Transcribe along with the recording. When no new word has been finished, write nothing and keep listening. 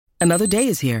Another day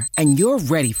is here, and you're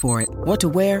ready for it. What to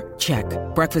wear? Check.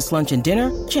 Breakfast, lunch, and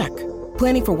dinner? Check.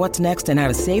 Planning for what's next and how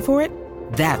to save for it?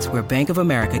 That's where Bank of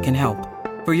America can help.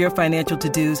 For your financial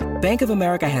to-dos, Bank of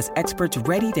America has experts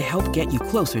ready to help get you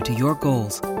closer to your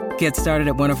goals. Get started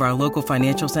at one of our local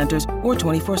financial centers or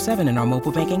 24/7 in our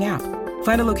mobile banking app.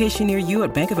 Find a location near you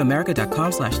at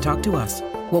bankofamerica.com/talktous.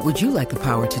 What would you like the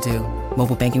power to do?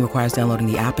 Mobile banking requires downloading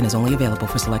the app and is only available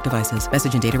for select devices.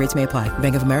 Message and data rates may apply.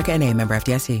 Bank of America N.A., member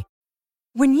FDIC.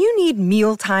 When you need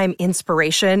mealtime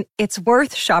inspiration, it's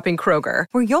worth shopping Kroger,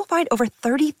 where you'll find over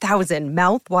 30,000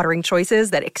 mouth-watering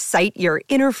choices that excite your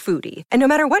inner foodie. And no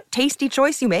matter what tasty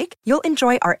choice you make, you'll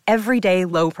enjoy our everyday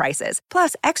low prices,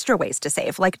 plus extra ways to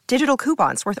save, like digital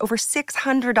coupons worth over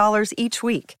 $600 each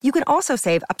week. You can also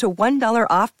save up to $1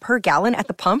 off per gallon at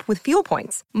the pump with fuel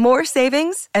points. More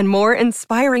savings and more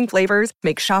inspiring flavors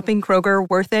make shopping Kroger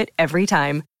worth it every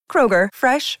time. Kroger,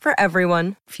 fresh for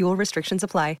everyone. Fuel restrictions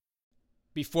apply.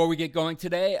 Before we get going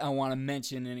today, I want to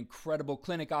mention an incredible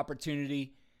clinic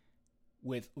opportunity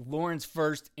with Lawrence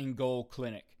First and Goal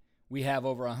Clinic. We have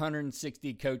over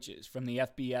 160 coaches from the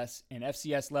FBS and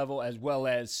FCS level, as well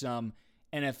as some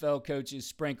NFL coaches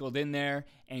sprinkled in there,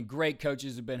 and great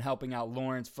coaches have been helping out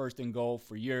Lawrence First and Goal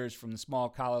for years from the small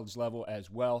college level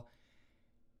as well.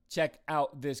 Check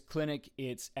out this clinic.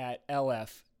 It's at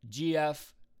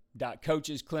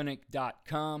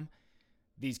lfgf.coachesclinic.com.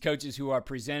 These coaches who are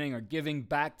presenting are giving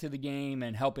back to the game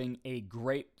and helping a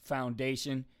great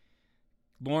foundation.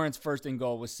 Lawrence First and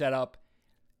Goal was set up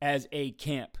as a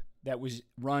camp that was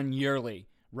run yearly.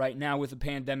 Right now with the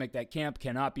pandemic, that camp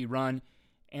cannot be run.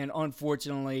 And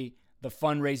unfortunately, the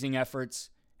fundraising efforts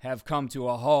have come to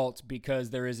a halt because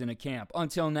there isn't a camp.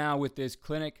 Until now with this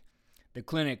clinic, the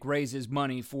clinic raises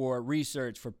money for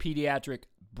research for pediatric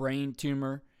brain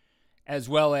tumor as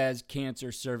well as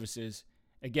cancer services.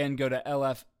 Again, go to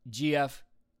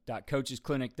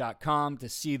lfgf.coachesclinic.com to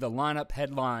see the lineup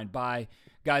headlined by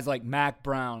guys like Mac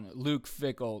Brown, Luke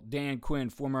Fickell, Dan Quinn,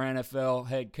 former NFL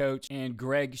head coach, and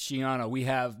Greg Schiano. We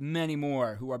have many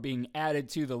more who are being added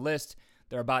to the list.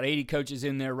 There are about 80 coaches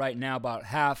in there right now. About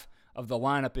half of the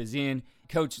lineup is in.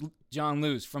 Coach John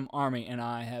Luce from Army and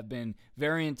I have been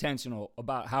very intentional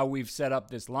about how we've set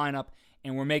up this lineup,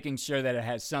 and we're making sure that it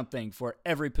has something for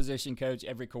every position coach,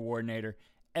 every coordinator,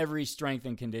 every strength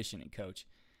and conditioning coach.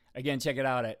 Again, check it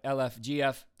out at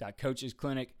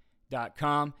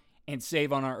lfgf.coachesclinic.com and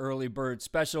save on our early bird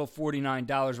special,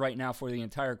 $49 right now for the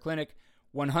entire clinic,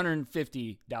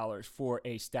 $150 for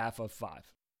a staff of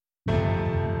 5.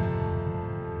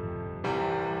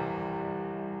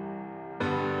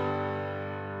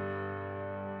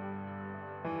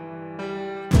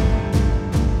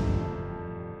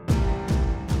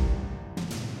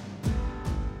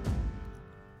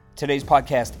 Today's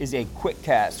podcast is a quick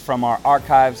cast from our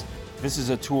archives. This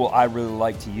is a tool I really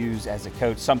like to use as a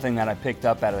coach, something that I picked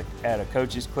up at a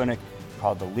coach's clinic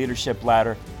called the Leadership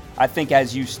Ladder. I think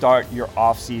as you start your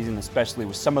off season, especially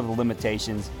with some of the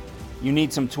limitations, you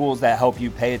need some tools that help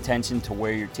you pay attention to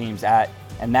where your team's at,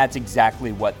 and that's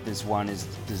exactly what this one is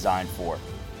designed for.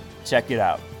 Check it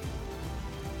out.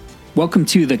 Welcome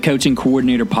to the Coaching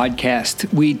Coordinator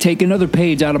Podcast. We take another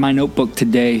page out of my notebook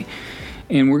today,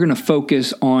 and we're going to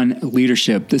focus on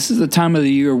leadership. This is the time of the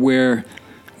year where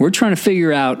we're trying to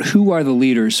figure out who are the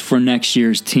leaders for next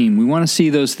year's team. We want to see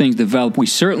those things develop. We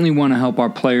certainly want to help our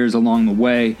players along the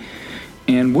way.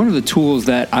 And one of the tools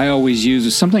that I always use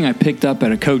is something I picked up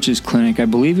at a coach's clinic. I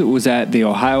believe it was at the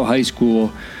Ohio High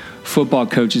School Football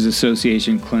Coaches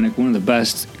Association clinic, one of the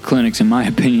best clinics, in my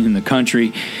opinion, in the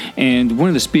country. And one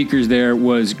of the speakers there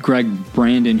was Greg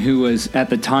Brandon, who was at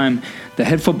the time the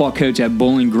head football coach at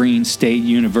Bowling Green State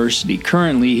University.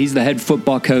 Currently, he's the head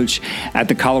football coach at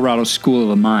the Colorado School of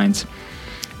the Mines.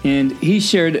 And he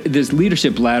shared this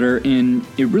leadership ladder, and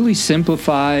it really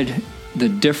simplified the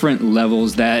different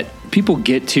levels that people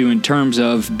get to in terms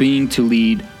of being to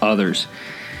lead others.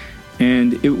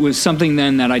 And it was something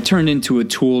then that I turned into a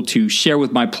tool to share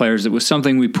with my players. It was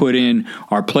something we put in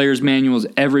our players' manuals.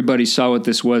 Everybody saw what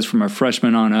this was from our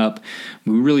freshmen on up.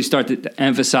 We really started to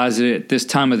emphasize it at this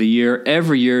time of the year,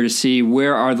 every year, to see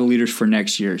where are the leaders for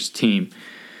next year's team.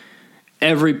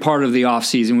 Every part of the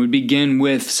offseason would begin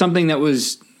with something that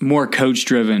was more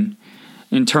coach-driven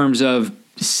in terms of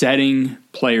setting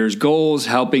players' goals,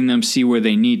 helping them see where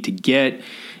they need to get,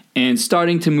 and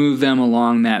starting to move them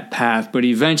along that path. But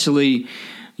eventually,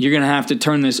 you're going to have to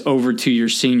turn this over to your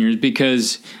seniors,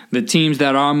 because the teams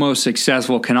that are most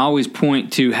successful can always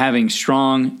point to having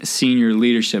strong senior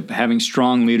leadership, having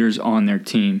strong leaders on their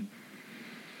team.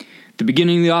 The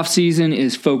beginning of the offseason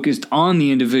is focused on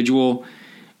the individual,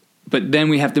 But then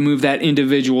we have to move that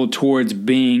individual towards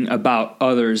being about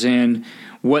others and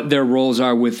what their roles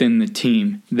are within the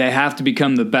team. They have to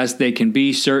become the best they can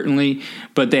be, certainly,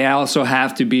 but they also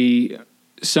have to be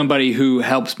somebody who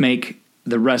helps make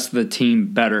the rest of the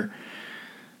team better.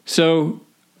 So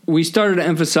we started to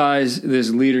emphasize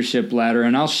this leadership ladder,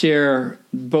 and I'll share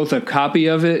both a copy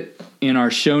of it in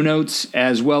our show notes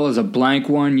as well as a blank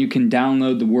one. You can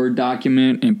download the Word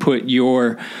document and put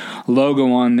your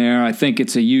logo on there. I think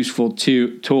it's a useful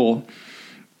tool.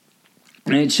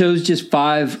 And it shows just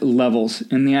 5 levels.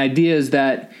 And the idea is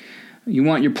that you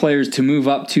want your players to move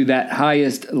up to that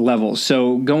highest level.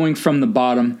 So going from the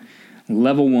bottom,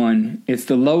 level 1, it's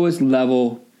the lowest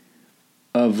level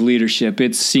of leadership.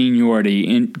 It's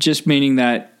seniority, and just meaning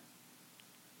that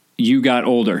you got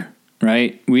older,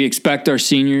 right? We expect our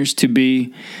seniors to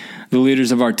be the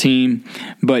leaders of our team,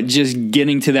 but just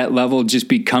getting to that level, just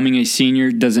becoming a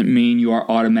senior, doesn't mean you are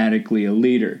automatically a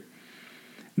leader.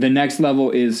 The next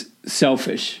level is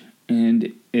selfish,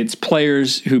 and it's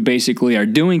players who basically are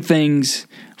doing things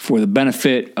for the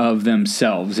benefit of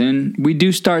themselves. And we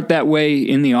do start that way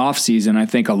in the off season. I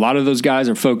think a lot of those guys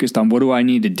are focused on what do I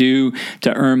need to do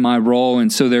to earn my role.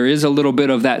 And so there is a little bit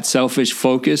of that selfish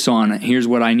focus on here's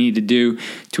what I need to do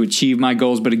to achieve my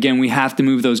goals. But again, we have to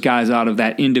move those guys out of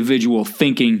that individual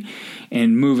thinking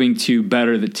and moving to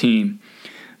better the team.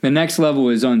 The next level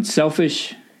is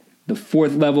unselfish. The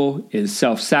 4th level is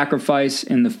self-sacrifice.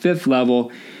 And the 5th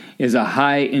level is a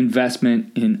high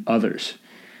investment in others.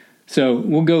 So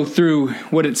we'll go through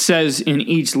what it says in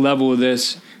each level of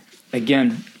this.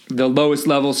 Again, the lowest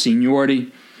level,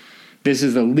 seniority. This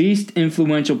is the least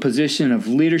influential position of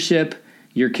leadership.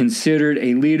 You're considered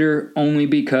a leader only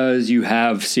because you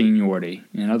have seniority.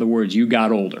 In other words, you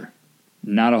got older.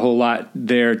 Not a whole lot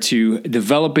there to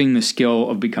developing the skill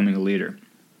of becoming a leader.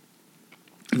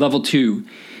 Level 2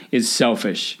 is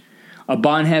selfish. A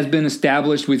bond has been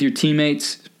established with your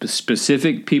teammates.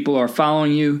 Specific people are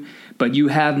following you, but you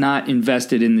have not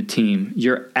invested in the team.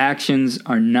 Your actions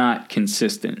are not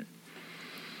consistent.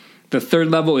 The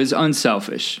 3rd level is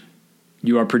unselfish.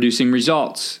 You are producing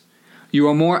results. You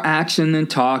are more action than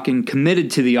talk and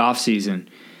committed to the offseason.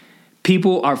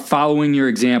 People are following your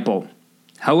example.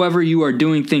 However, you are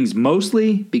doing things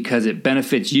mostly because it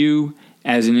benefits you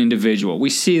as an individual. We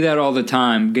see that all the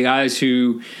time. Guys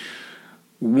who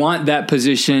want that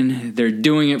position, they're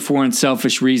doing it for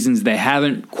unselfish reasons. They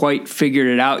haven't quite figured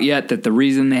it out yet that the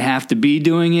reason they have to be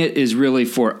doing it is really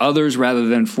for others rather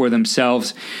than for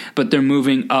themselves, but they're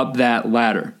moving up that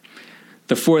ladder.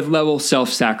 The 4th level,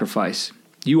 self-sacrifice.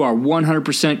 You are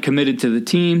 100% committed to the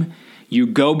team. You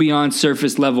go beyond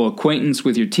surface level acquaintance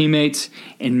with your teammates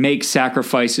and make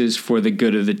sacrifices for the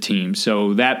good of the team.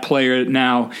 So that player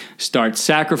now starts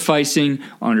sacrificing,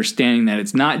 understanding that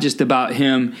it's not just about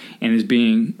him and is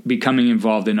becoming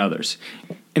involved in others.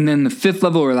 And then the 5th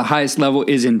level, or the highest level,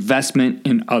 is investment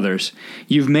in others.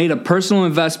 You've made a personal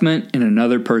investment in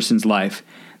another person's life.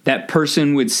 That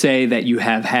person would say that you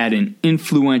have had an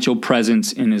influential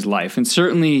presence in his life. And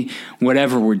certainly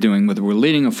whatever we're doing, whether we're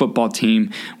leading a football team,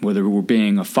 whether we're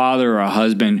being a father or a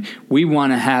husband, we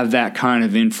want to have that kind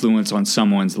of influence on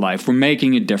someone's life. We're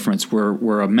making a difference.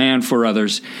 We're a man for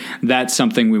others. That's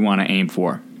something we want to aim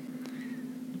for.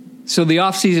 So the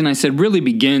offseason, I said, really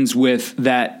begins with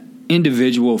that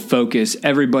individual focus.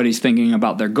 Everybody's thinking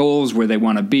about their goals, where they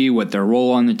want to be, what their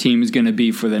role on the team is going to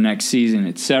be for the next season,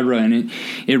 etc. And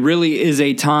it really is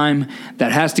a time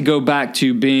that has to go back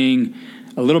to being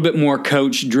a little bit more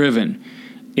coach-driven.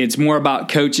 It's more about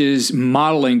coaches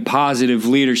modeling positive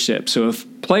leadership. So if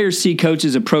players see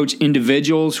coaches approach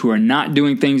individuals who are not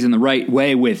doing things in the right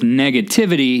way with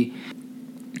negativity,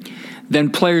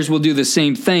 then players will do the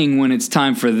same thing when it's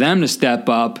time for them to step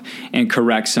up and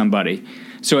correct somebody.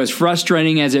 So as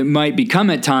frustrating as it might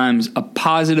become at times, a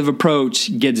positive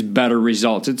approach gets better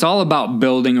results. It's all about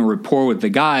building a rapport with the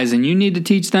guys, and you need to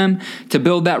teach them to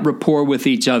build that rapport with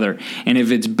each other. And if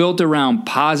it's built around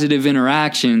positive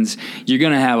interactions, you're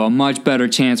going to have a much better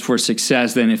chance for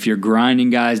success than if you're grinding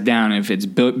guys down, if it's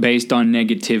based on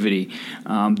negativity.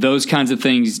 Those kinds of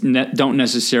things don't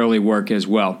necessarily work as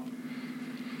well.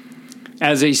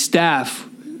 As a staff,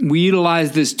 we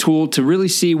utilize this tool to really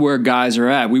see where guys are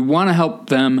at. We want to help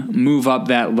them move up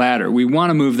that ladder. We want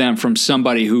to move them from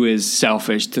somebody who is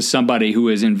selfish to somebody who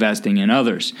is investing in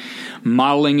others.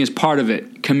 Modeling is part of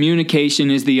it.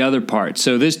 Communication is the other part.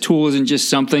 So this tool isn't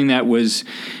just something that was,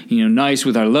 nice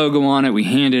with our logo on it. We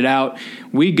hand it out.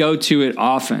 We go to it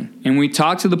often, and we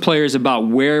talk to the players about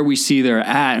where we see they're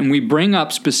at, and we bring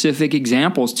up specific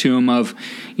examples to them of,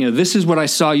 this is what I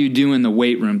saw you do in the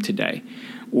weight room today.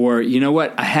 Or, you know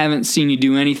what, I haven't seen you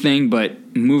do anything, but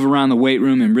move around the weight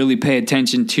room and really pay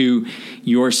attention to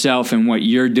yourself and what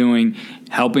you're doing,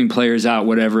 helping players out,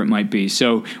 whatever it might be.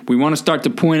 So we want to start to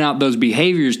point out those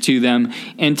behaviors to them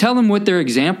and tell them what they're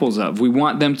examples of. We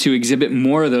want them to exhibit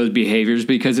more of those behaviors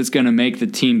because it's going to make the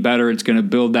team better. It's going to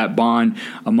build that bond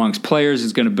amongst players.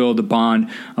 It's going to build a bond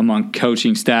among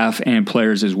coaching staff and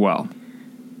players as well.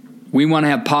 We want to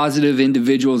have positive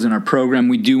individuals in our program.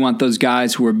 We do want those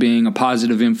guys who are being a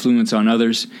positive influence on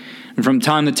others. And from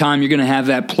time to time, you're going to have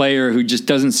that player who just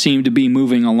doesn't seem to be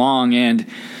moving along. And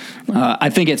I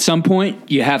think at some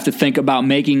point, you have to think about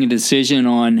making a decision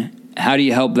on how do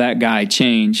you help that guy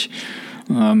change.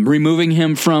 Removing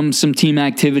him from some team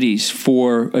activities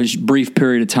for a brief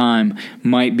period of time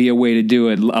might be a way to do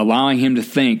it. Allowing him to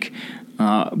think,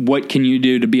 what can you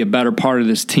do to be a better part of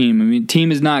this team? I mean,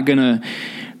 team is not going to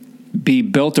be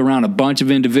built around a bunch of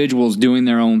individuals doing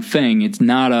their own thing. It's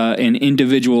not an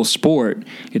individual sport.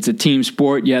 It's a team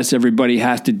sport. Yes, everybody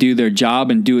has to do their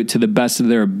job and do it to the best of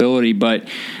their ability, but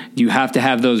you have to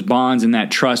have those bonds and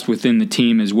that trust within the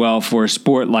team as well for a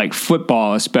sport like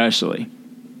football especially.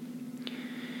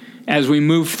 As we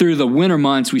move through the winter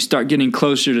months, we start getting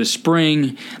closer to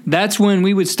spring. That's when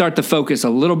we would start to focus a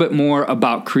little bit more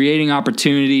about creating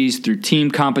opportunities through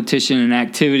team competition and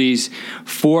activities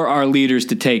for our leaders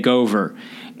to take over.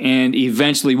 And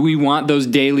eventually we want those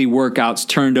daily workouts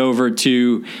turned over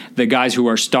to the guys who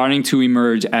are starting to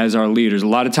emerge as our leaders. A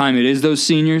lot of time it is those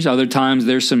seniors. Other times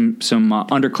there's some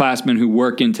underclassmen who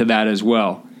work into that as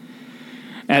well.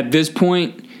 At this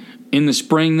point, in the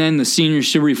spring, then, the seniors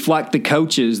should reflect the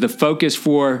coaches. The focus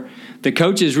for the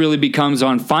coaches really becomes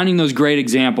on finding those great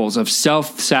examples of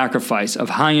self-sacrifice, of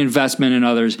high investment in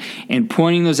others, and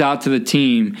pointing those out to the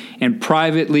team and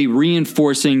privately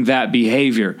reinforcing that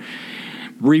behavior,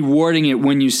 rewarding it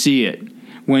when you see it.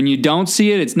 When you don't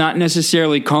see it, it's not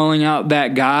necessarily calling out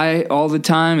that guy all the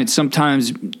time. It's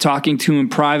sometimes talking to him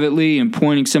privately and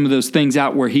pointing some of those things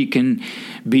out where he can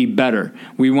be better.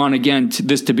 We want, again,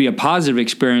 this to be a positive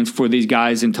experience for these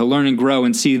guys and to learn and grow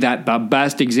and see that the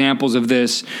best examples of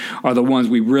this are the ones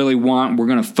we really want, we're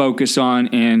going to focus on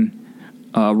and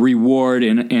reward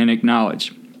and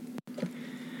acknowledge.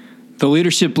 The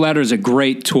leadership ladder is a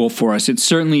great tool for us. It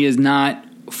certainly is not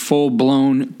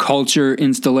full-blown culture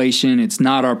installation. It's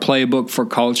not our playbook for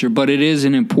culture, but it is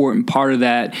an important part of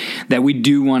that we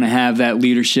do want to have that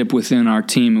leadership within our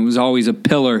team. It was always a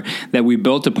pillar that we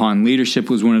built upon. Leadership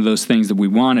was one of those things that we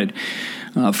wanted.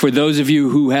 For those of you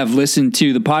who have listened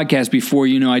to the podcast before,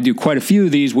 you know I do quite a few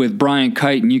of these with Brian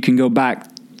Kite, and you can go back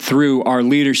through our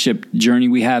leadership journey.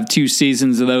 We have 2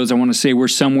 seasons of those. I want to say we're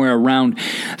somewhere around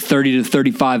 30 to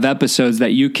 35 episodes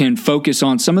that you can focus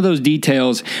on some of those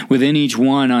details within each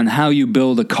one on how you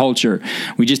build a culture.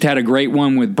 We just had a great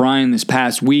one with Brian this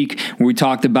past week where we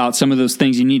talked about some of those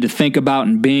things you need to think about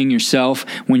in being yourself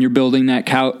when you're building that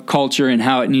culture and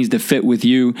how it needs to fit with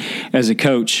you as a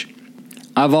coach.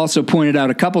 I've also pointed out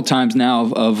a couple times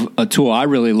now of a tool I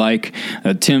really like,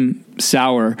 Tim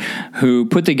Sauer, who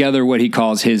put together what he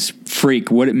calls his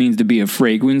freak, what it means to be a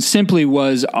freak, when simply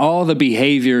was all the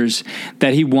behaviors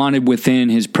that he wanted within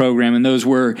his program, and those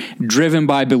were driven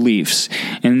by beliefs.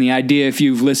 And the idea, if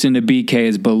you've listened to BK,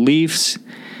 is beliefs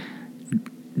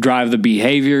drive the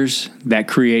behaviors that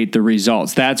create the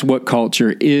results. That's what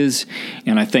culture is,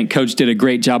 and I think Coach did a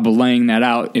great job of laying that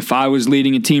out. If I was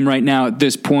leading a team right now at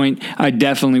this point, I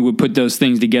definitely would put those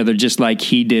things together just like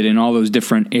he did in all those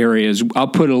different areas. I'll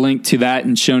put a link to that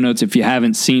in show notes if you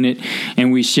haven't seen it,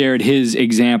 and we shared his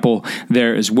example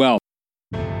there as well.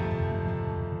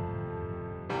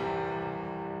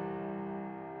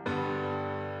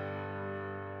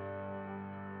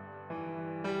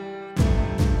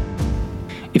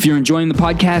 If you're enjoying the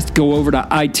podcast, go over to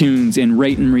iTunes and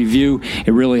rate and review.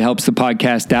 It really helps the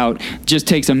podcast out. Just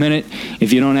takes a minute.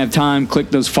 If you don't have time, click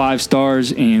those 5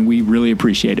 stars, and we really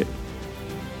appreciate it.